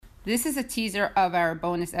This is a teaser of our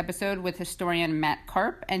bonus episode with historian Matt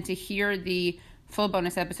Karp, and to hear the full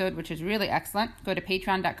bonus episode, which is really excellent, go to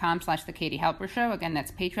patreon.com/The Katie Halper Show. Again,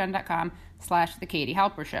 that's patreon.com/The Katie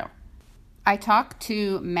Halper Show. I talked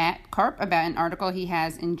to Matt Karp about an article he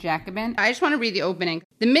has in Jacobin. I just want to read the opening.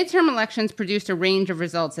 The midterm elections produced a range of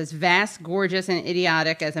results as vast, gorgeous, and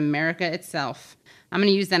idiotic as America itself. I'm going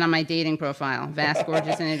to use that on my dating profile. Vast,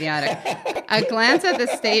 gorgeous, and idiotic. A glance at the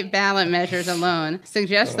state ballot measures alone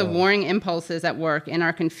suggests the warring impulses at work in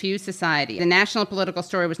our confused society. The national political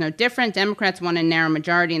story was no different. Democrats won a narrow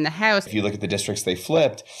majority in the House. If you look at the districts they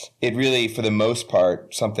flipped, it really, for the most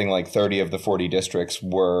part, something like 30 of the 40 districts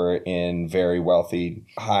were in very wealthy,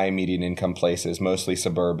 high median income places, mostly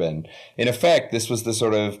suburban. In effect, this was the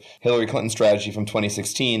sort of Hillary Clinton strategy from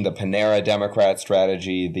 2016, the Panera Democrat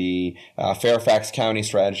strategy, the Fairfax County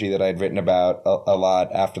strategy that I'd written about a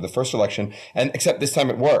lot after the first election, and except this time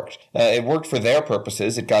it worked. It worked for their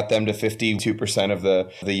purposes. It got them to 52% of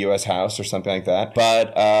the U.S. House or something like that.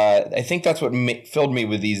 But I think that's what filled me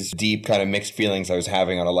with these deep kind of mixed feelings I was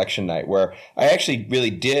having on election night, where I actually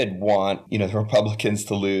really did want, the Republicans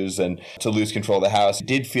to lose and to lose control of the House. It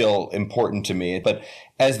did feel important to me, but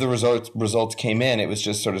as the results came in, it was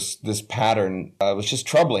just sort of this pattern was just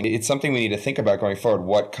troubling. It's something we need to think about going forward.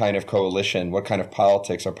 What kind of coalition, what kind of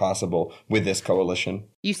politics are possible with this coalition?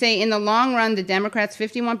 You say, in the long run, the Democrats'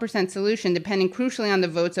 51% solution, depending crucially on the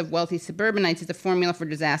votes of wealthy suburbanites, is a formula for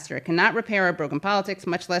disaster. It cannot repair our broken politics,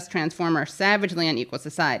 much less transform our savagely unequal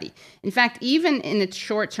society. In fact, even in its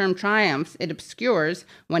short-term triumphs, it obscures,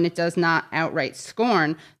 when it does not outright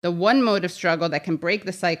scorn, the one mode of struggle that can break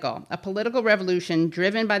the cycle, a political revolution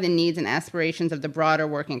driven by the needs and aspirations of the broader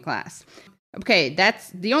working class. Okay,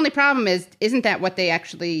 that's the only problem isn't that what they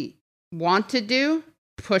actually want to do?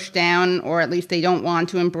 Push down, or at least they don't want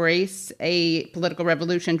to embrace a political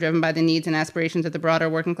revolution driven by the needs and aspirations of the broader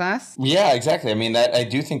working class? Yeah, exactly. I mean, I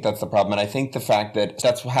do think that's the problem. And I think the fact that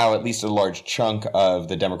that's how at least a large chunk of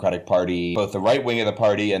the Democratic Party, both the right wing of the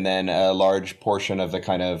party and then a large portion of the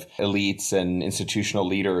kind of elites and institutional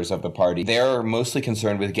leaders of the party, they're mostly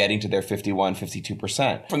concerned with getting to their 51,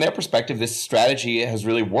 52%. From their perspective, this strategy has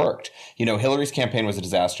really worked. Hillary's campaign was a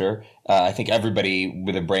disaster. I think everybody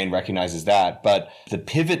with a brain recognizes that. But the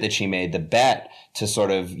pivot that she made, the bet to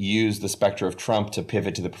sort of use the specter of Trump to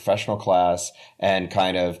pivot to the professional class and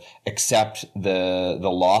kind of accept the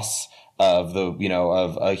loss of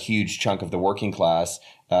of a huge chunk of the working class,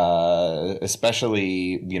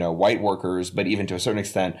 especially, white workers, but even to a certain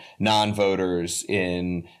extent, non-voters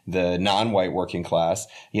in the non-white working class,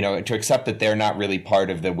 to accept that they're not really part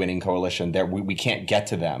of the winning coalition, that we can't get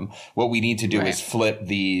to them. What we need to do is flip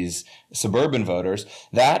these suburban voters.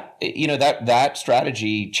 That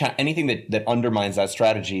strategy, anything that undermines that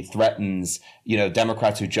strategy threatens,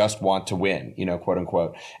 Democrats who just want to win, quote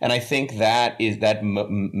unquote. And I think that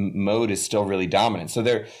mode is still really dominant. So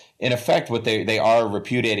they're, in effect, what they are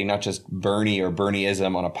repudiating not just Bernie or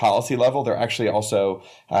Bernieism on a policy level, they're actually also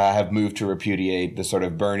have moved to repudiate the sort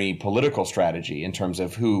of Bernie political strategy in terms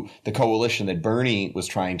of the coalition that Bernie was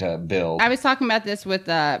trying to build. I was talking about this with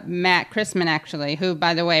Matt Chrisman, actually, who,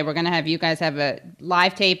 by the way, we're going to have you guys have a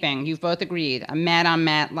live taping. You've both agreed, a Matt on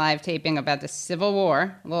Matt live taping about the Civil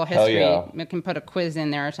War, a little history. Hell yeah. We can put a quiz in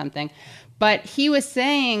there or something. But he was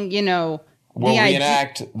saying, We'll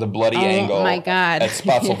reenact the bloody angle. Oh my God. At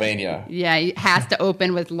Spotsylvania. Yeah, it has to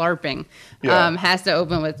open with LARPing. Yeah. Has to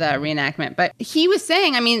open with reenactment. But he was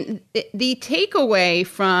saying, the takeaway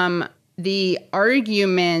from the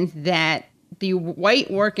argument that the white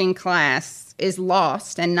working class is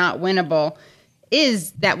lost and not winnable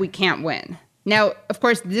is that we can't win. Now, of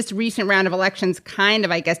course, this recent round of elections kind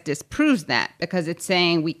of, I guess, disproves that, because it's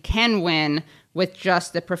saying we can win with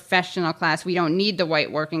just the professional class. We don't need the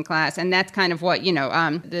white working class. And that's kind of what,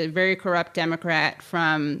 the very corrupt Democrat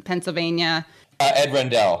from Pennsylvania. Ed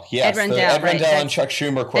Rendell. Yes. Ed Rendell, Rendell and Chuck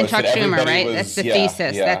Schumer quotes. And Chuck Schumer, right? Was, that's the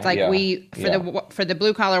thesis. That's like for the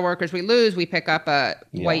blue collar workers we lose, we pick up a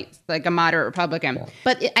white, like a moderate Republican. Yeah.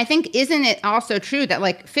 But I think, isn't it also true that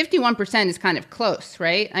like 51% is kind of close,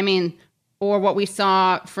 right? Or what we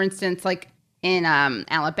saw, for instance, like in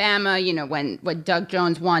Alabama, when Doug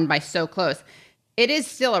Jones won by so close. It is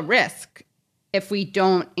still a risk if we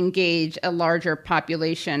don't engage a larger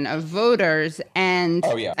population of voters. And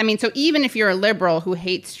so even if you're a liberal who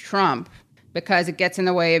hates Trump because it gets in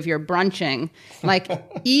the way of your brunching, like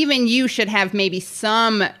even you should have maybe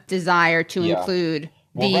some desire to include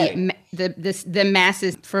the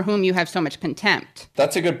masses for whom you have so much contempt.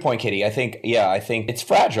 That's a good point, Katie. I think it's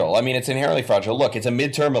fragile. I mean, it's inherently fragile. Look, it's a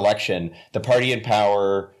midterm election. The party in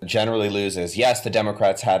power generally loses. Yes, the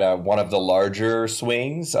Democrats had one of the larger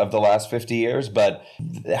swings of the last 50 years, but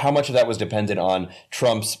how much of that was dependent on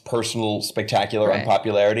Trump's personal spectacular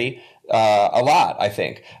unpopularity? A lot, I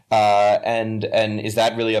think. And is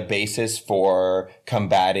that really a basis for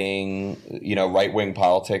combating, right-wing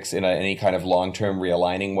politics in any kind of long-term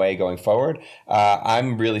realigning way going forward?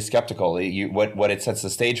 I'm really skeptical. What it sets the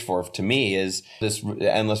stage for, to me, is this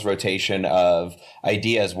endless rotation of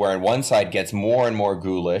ideas where on one side gets more and more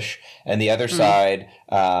ghoulish, and the other side,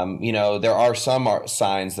 there are some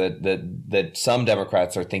signs that some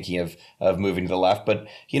Democrats are thinking of moving to the left. But,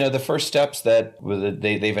 the first steps that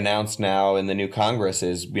they've announced now in the new Congress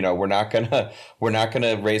is, we're not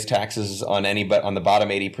gonna raise taxes on on the bottom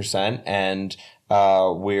 80%, and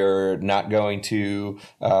we're not going to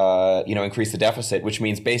increase the deficit, which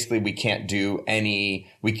means basically we can't do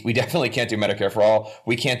we definitely can't do Medicare for all.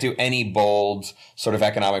 We can't do any bold sort of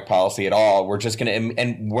economic policy at all. We're just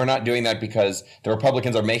and we're not doing that because the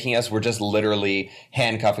Republicans are making us. We're just literally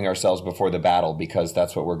handcuffing ourselves before the battle because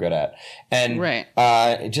that's what we're good at.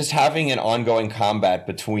 And just having an ongoing combat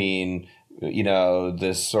between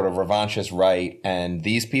this sort of revanchist right and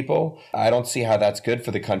these people, I don't see how that's good for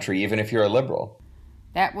the country, even if you're a liberal.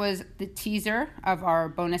 That was the teaser of our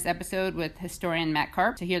bonus episode with historian Matt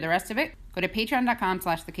Karp. To hear the rest of it, go to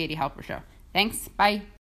patreon.com/The Katie Halper Show. Thanks. Bye.